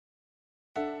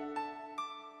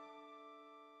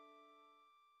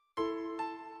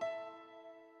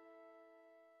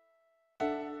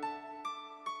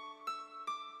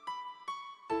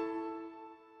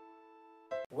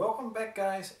Welcome back,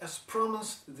 guys. As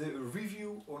promised, the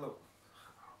review or no.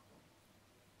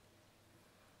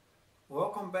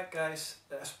 Welcome back, guys.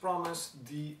 As promised,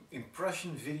 the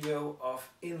impression video of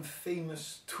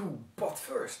Infamous2 but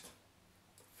first.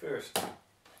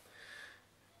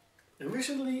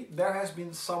 Recently there has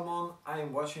been someone, I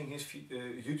am watching his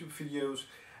YouTube videos,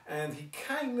 and he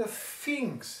kind of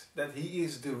thinks that he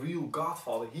is the real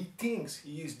Godfather. He thinks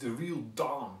he is the real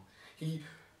Don. He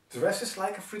dresses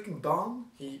like a freaking Don,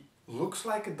 he looks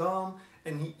like a Don,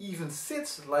 and he even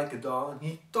sits like a Don.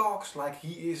 He talks like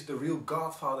he is the real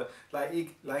Godfather,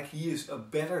 like he is a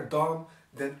better Don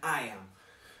than I am.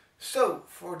 So,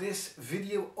 for this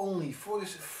video only, for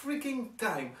this freaking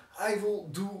time, I will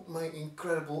do my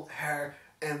incredible hair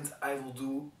and I will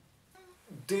do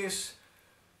this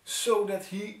so that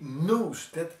he knows,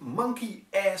 that monkey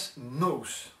ass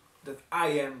knows that I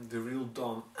am the real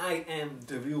Don. I am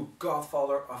the real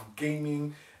Godfather of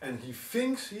gaming, and he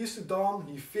thinks he is the Don,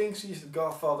 he thinks he is the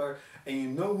Godfather, and you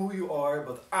know who you are,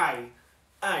 but I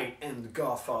am the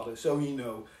Godfather, so you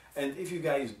know. And if you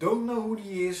guys don't know who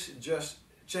he is, just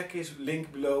check his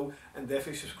link below and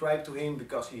definitely subscribe to him,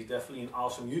 because he's definitely an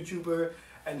awesome YouTuber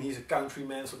and he's a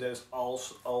countryman, so that is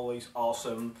always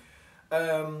awesome.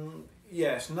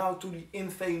 Yes, now to the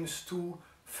Infamous2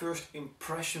 First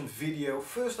impression video.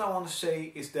 First I want to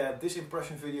say is that this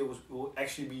impression video will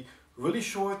actually be really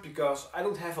short because I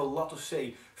don't have a lot to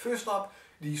say. First up,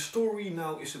 the story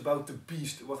now is about the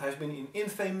Beast. What has been in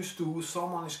Infamous2,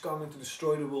 someone is coming to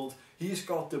destroy the world. He is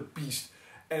called the Beast.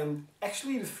 And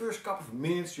actually the first couple of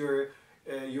minutes you're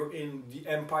in the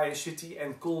Empire City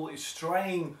and Cole is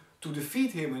trying to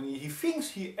defeat him, and he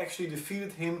thinks he actually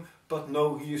defeated him, but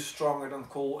no, he is stronger than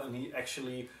Cole and he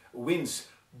actually wins.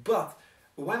 But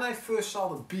when I first saw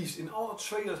the Beast in all the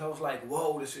trailers, I was like,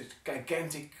 whoa, this is a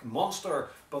gigantic monster.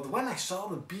 But when I saw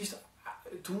the Beast,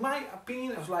 to my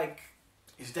opinion, I was like,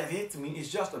 is that it? I mean,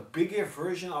 it's just a bigger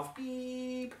version of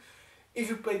Beep. If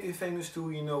you played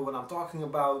Infamous2, you know what I'm talking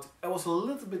about. I was a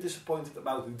little bit disappointed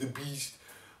about the Beast,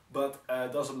 but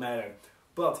doesn't matter.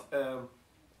 But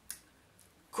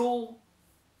Cole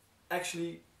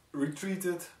actually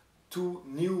retreated to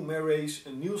New Marais,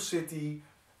 a new city,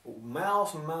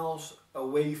 miles and miles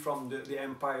away from the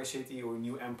Empire City or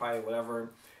New Empire,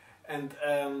 whatever. And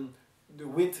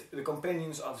with the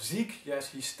companions of Zeke, yes,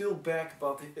 he's still back,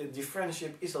 but the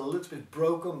friendship is a little bit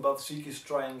broken, but Zeke is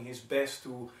trying his best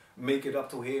to make it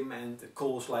up to him, and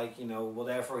Cole's like, you know,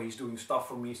 whatever, he's doing stuff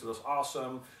for me, so that's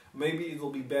awesome. Maybe it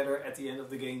will be better at the end of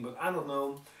the game, but I don't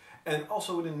know. And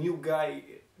also the new guy,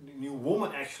 the new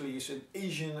woman actually is an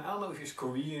Asian, I don't know if she's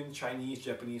Korean, Chinese,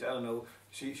 Japanese, I don't know.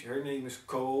 Her name is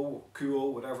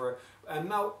Kuo, whatever. And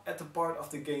now at the part of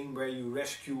the game where you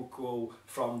rescue Kuo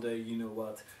from the you know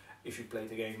what, if you play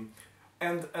the game.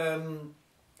 And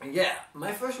yeah,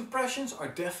 my first impressions are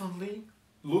definitely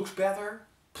looks better,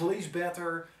 plays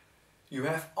better. You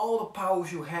have all the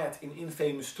powers you had in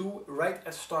Infamous2 right at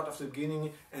the start of the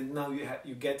beginning, and now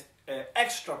you get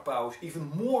extra powers, even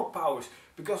more powers.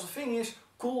 Because the thing is,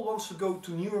 Cole wants to go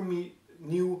to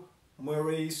New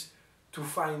Marais to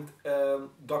find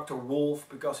Dr. Wolf,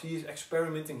 because he is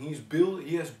experimenting. He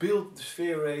has built the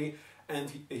sphere ray, and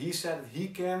he said that he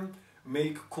can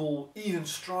make Cole even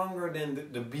stronger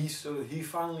than the Beast, so that he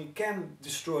finally can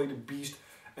destroy the Beast.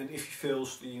 And if he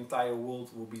fails, the entire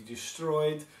world will be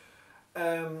destroyed.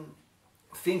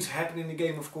 Things happen in the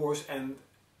game, of course, and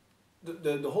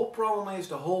the whole problem is,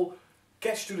 the whole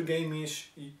catch to the game is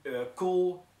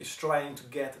Cole is trying to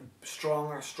get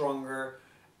stronger,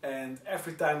 and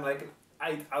every time like an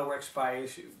 8 hour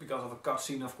expires because of a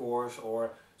cutscene, of course,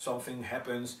 or something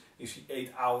happens, you see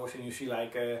 8 hours and you see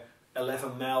like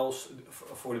 11 miles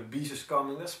for the Beast is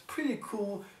coming. That's pretty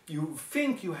cool. You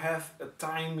think you have a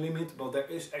time limit, but there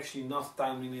is actually not a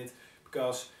time limit,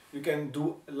 because you can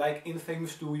do, like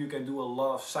Infamous2, you can do a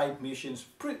lot of side missions.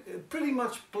 Pretty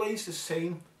much plays the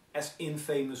same as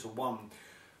Infamous1.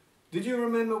 Did you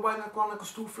remember Violent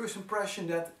Chronicles 2 First Impression,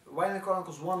 that Violent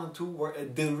Chronicles 1 and 2 were a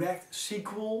direct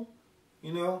sequel?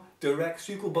 You know, direct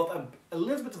sequel, but a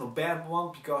little bit of a bad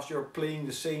one, because you're playing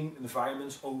the same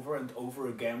environments over and over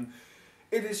again.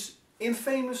 It is,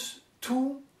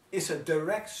 Infamous2 is a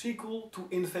direct sequel to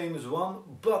Infamous1,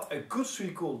 but a good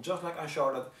sequel, just like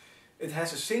Uncharted. It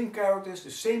has the same characters, the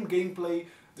same gameplay,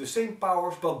 the same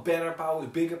powers, but better powers,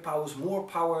 bigger powers, more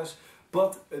powers,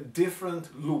 but a different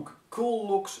look. Cole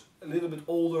looks a little bit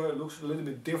older, looks a little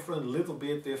bit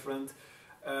different.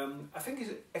 I think he's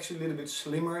actually a little bit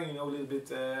slimmer, you know, a little bit,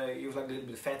 he was like a little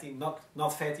bit fatty,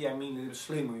 not fatty, I mean a little bit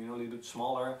slimmer, you know, a little bit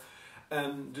smaller.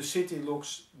 The city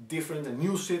looks different, a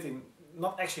new city,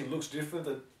 not actually looks different,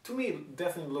 to me it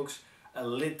definitely looks a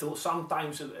little,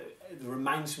 sometimes it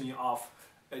reminds me of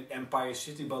Empire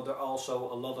City, but there are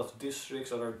also a lot of districts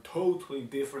that are totally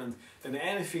different than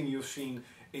anything you've seen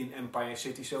in Empire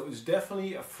City. So it's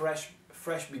definitely a fresh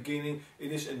beginning.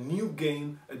 It is a new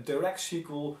game, a direct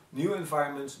sequel, new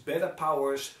environments, better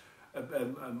powers, how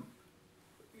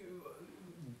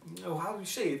do you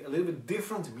say it, a little bit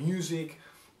different music,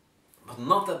 but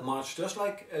not that much. Just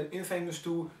like Infamous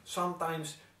 2,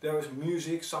 sometimes there is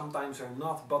music, sometimes there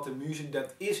not, but the music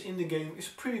that is in the game is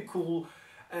pretty cool.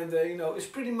 And you know, it's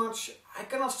pretty much, I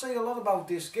cannot say a lot about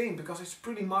this game because it's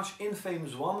pretty much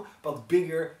Infamous 1, but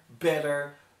bigger,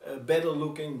 better, better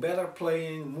looking, better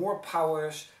playing, more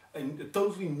powers, and a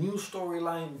totally new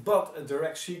storyline, but a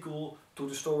direct sequel to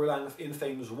the storyline of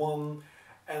Infamous 1.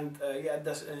 And yeah,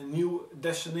 that's a new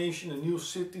destination, a new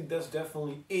city, that's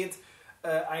definitely it.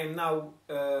 I am now,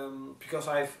 because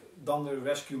I've done the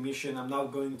rescue mission, I'm now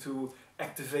going to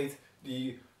activate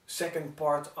the second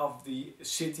part of the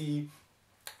city.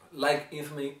 Like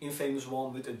Infamous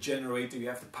 1 with a generator, you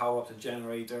have to power up the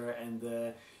generator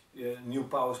and new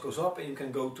powers goes up and you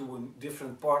can go to a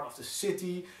different part of the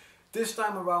city. This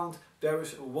time around there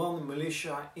is one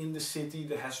militia in the city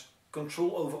that has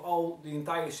control over the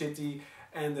entire city,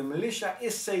 and the militia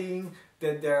is saying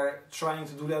that they're trying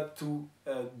to do that to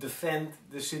defend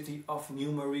the city of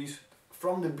New Maurice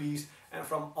from the beast and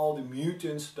from all the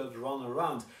mutants that run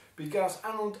around. Because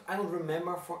I don't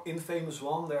remember for Infamous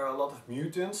 1 there are a lot of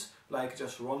mutants like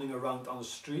just running around on the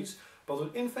streets, but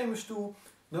with Infamous 2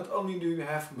 not only do you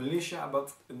have militia,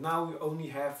 but now you only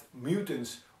have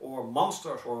mutants or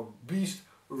monsters or beasts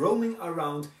roaming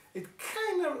around. It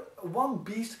kind of, one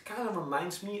beast kind of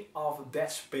reminds me of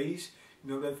Dead Space.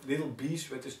 You know, that little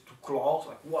beast with his two claws,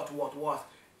 like what?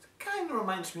 It kind of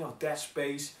reminds me of Dead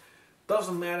Space.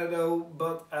 Doesn't matter though,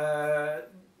 but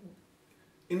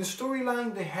in the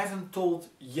storyline they haven't told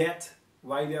yet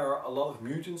why there are a lot of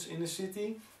mutants in the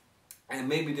city. And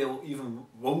maybe they will even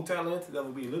won't tell it. That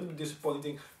will be a little bit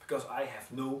disappointing because I have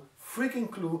no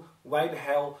freaking clue why the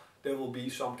hell there will be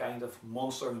some kind of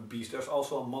monster and beast. There's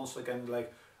also a monster that can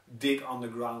like dig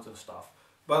underground and stuff.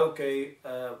 But okay,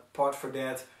 part for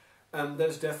that.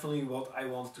 That's definitely what I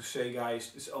wanted to say,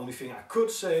 guys. It's the only thing I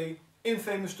could say.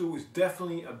 Infamous 2 is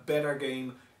definitely a better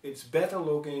game. It's better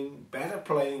looking, better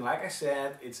playing. Like I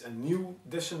said, it's a new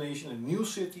destination, a new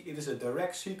city. It is a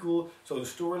direct sequel, so the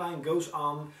storyline goes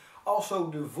on. Also,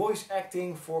 the voice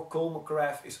acting for Cole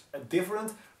McGrath is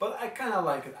different, but I kind of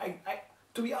like it.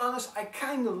 To be honest, I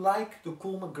kind of like the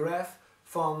Cole McGrath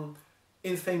from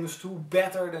Infamous 2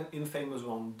 better than Infamous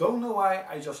 1. Don't know why,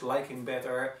 I just like him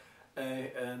better.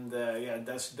 Yeah,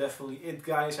 that's definitely it,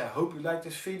 guys. I hope you like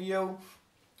this video.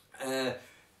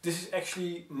 This is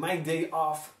actually my day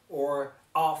off, or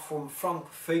off from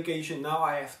vacation. Now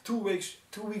I have 2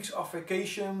 weeks of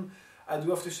vacation. I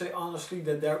do have to say honestly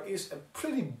that there is a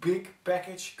pretty big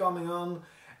package coming on,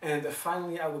 and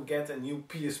finally I will get a new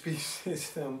PSP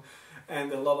system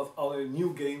and a lot of other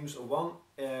new games. One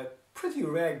pretty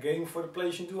rare game for the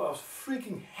PlayStation 2. I was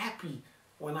freaking happy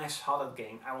when I saw that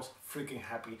game. I was freaking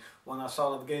happy when I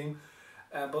saw that game.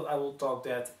 But I will talk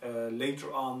that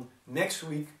later on next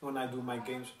week when I do my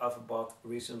games I've bought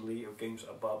recently or games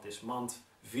about this month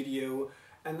video.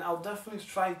 And I'll definitely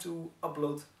try to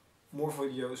upload more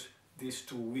videos these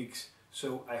 2 weeks.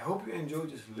 So I hope you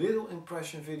enjoyed this little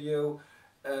impression video.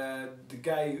 The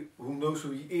guy who knows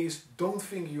who he is, don't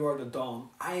think you are the Don.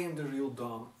 I am the real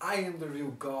Don. I am the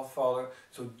real Godfather.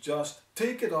 So just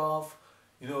take it off.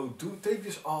 You know, take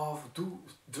this off.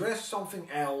 Dress something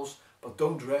else. But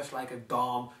don't dress like a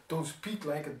Don, don't speak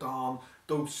like a Don,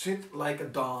 don't sit like a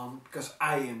Don, because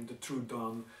I am the true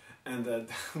Don. And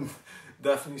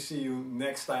definitely see you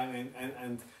next time,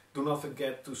 and do not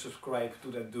forget to subscribe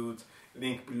to that dude,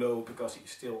 link below, because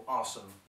he's still awesome.